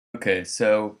Okay,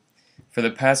 so for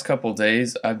the past couple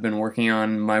days, I've been working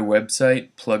on my website,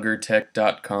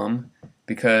 pluggertech.com,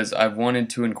 because I've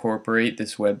wanted to incorporate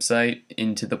this website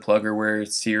into the Pluggerware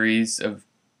series of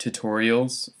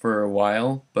tutorials for a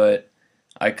while, but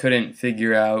I couldn't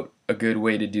figure out a good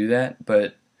way to do that.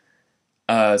 But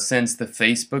since the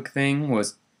Facebook thing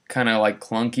was kind of like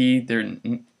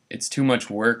clunky, it's too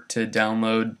much work to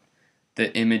download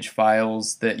the image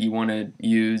files that you want to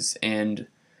use, and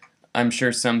I'm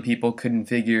sure some people couldn't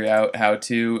figure out how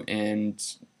to, and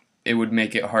it would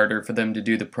make it harder for them to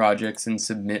do the projects and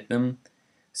submit them.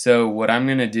 So what I'm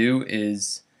going to do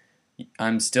is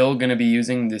I'm still going to be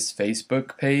using this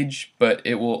Facebook page, but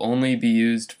it will only be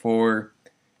used for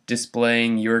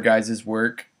displaying your guys'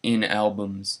 work in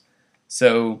albums.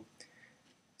 So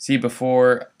see,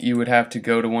 before you would have to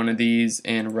go to one of these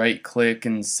and right click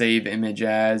and save image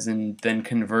as, and then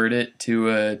convert it to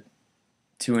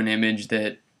an image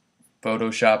that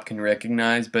Photoshop can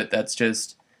recognize, but that's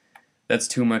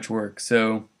too much work.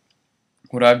 So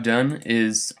what I've done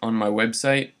is on my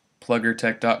website,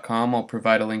 pluggertech.com, I'll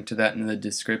provide a link to that in the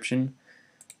description.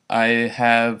 I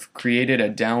have created a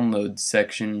downloads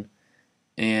section,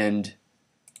 and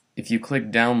if you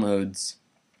click downloads,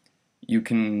 you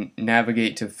can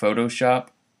navigate to Photoshop,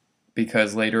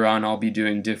 because later on I'll be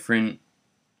doing different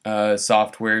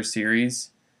software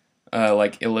series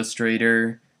like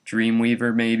Illustrator,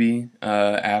 Dreamweaver, maybe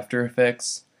After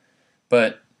Effects.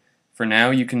 But for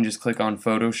now you can just click on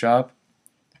Photoshop,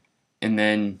 and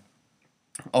then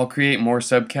I'll create more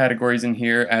subcategories in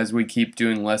here as we keep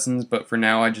doing lessons, but for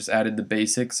now I just added the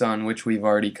basics on which we've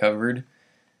already covered.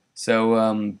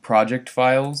 So project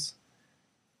files,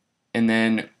 and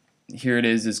then here it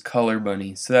is Color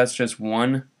Bunny. So that's just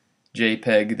one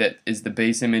JPEG that is the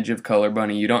base image of Color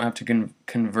Bunny. You don't have to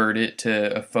convert it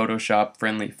to a Photoshop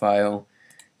friendly file.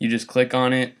 You just click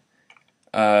on it,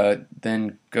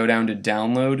 then go down to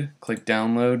download, click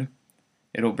download.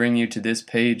 It'll bring you to this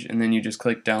page, and then you just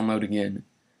click download again.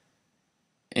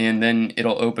 And then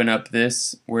it'll open up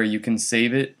this where you can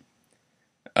save it.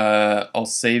 I'll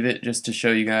save it just to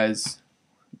show you guys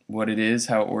what it is,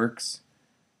 how it works.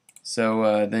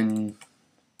 So then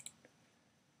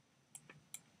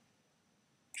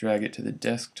drag it to the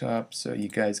desktop so you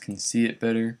guys can see it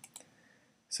better.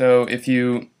 So if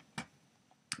you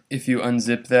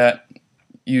unzip that,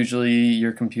 usually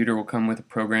your computer will come with a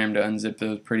program to unzip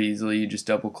those pretty easily. You just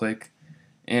double click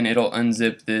and it'll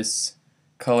unzip this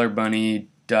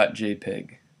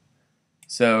colorbunny.jpg.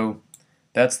 So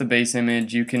that's the base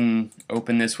image. You can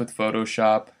open this with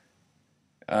Photoshop.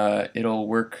 It'll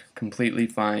work completely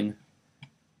fine.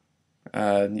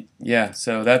 Yeah,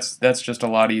 so that's just a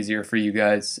lot easier for you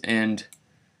guys, and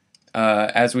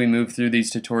as we move through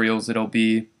these tutorials, it'll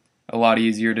be a lot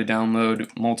easier to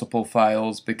download multiple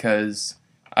files because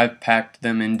I've packed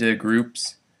them into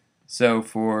groups. So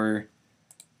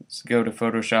let's go to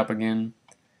Photoshop again.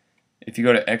 If you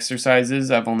go to exercises,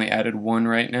 I've only added one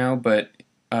right now, but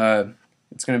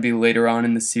it's going to be later on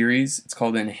in the series. It's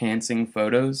called enhancing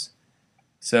photos.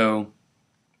 So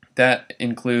that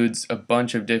includes a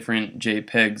bunch of different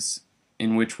JPEGs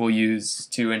in which we'll use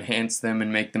to enhance them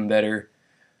and make them better.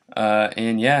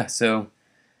 And yeah, so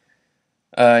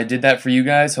I did that for you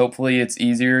guys. Hopefully it's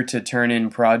easier to turn in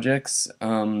projects.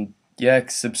 Yeah,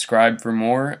 subscribe for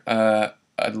more.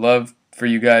 I'd love for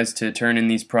you guys to turn in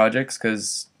these projects,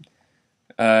 because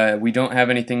we don't have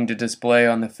anything to display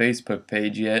on the Facebook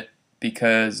page yet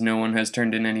because no one has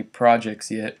turned in any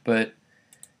projects yet. But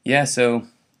yeah, so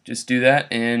just do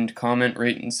that and comment,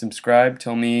 rate, and subscribe.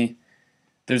 Tell me,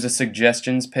 there's a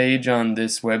suggestions page on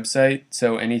this website,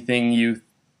 so anything you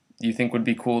think would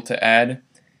be cool to add,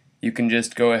 you can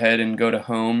just go ahead and go to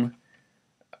home,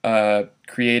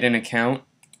 create an account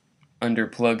under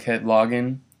Plughead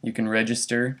Login. You can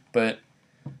register, but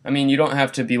I mean, you don't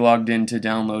have to be logged in to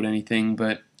download anything,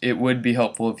 but it would be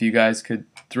helpful if you guys could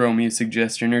throw me a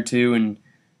suggestion or two and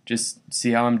just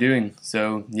see how I'm doing.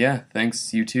 So yeah,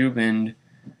 thanks YouTube, and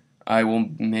I will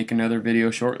make another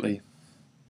video shortly.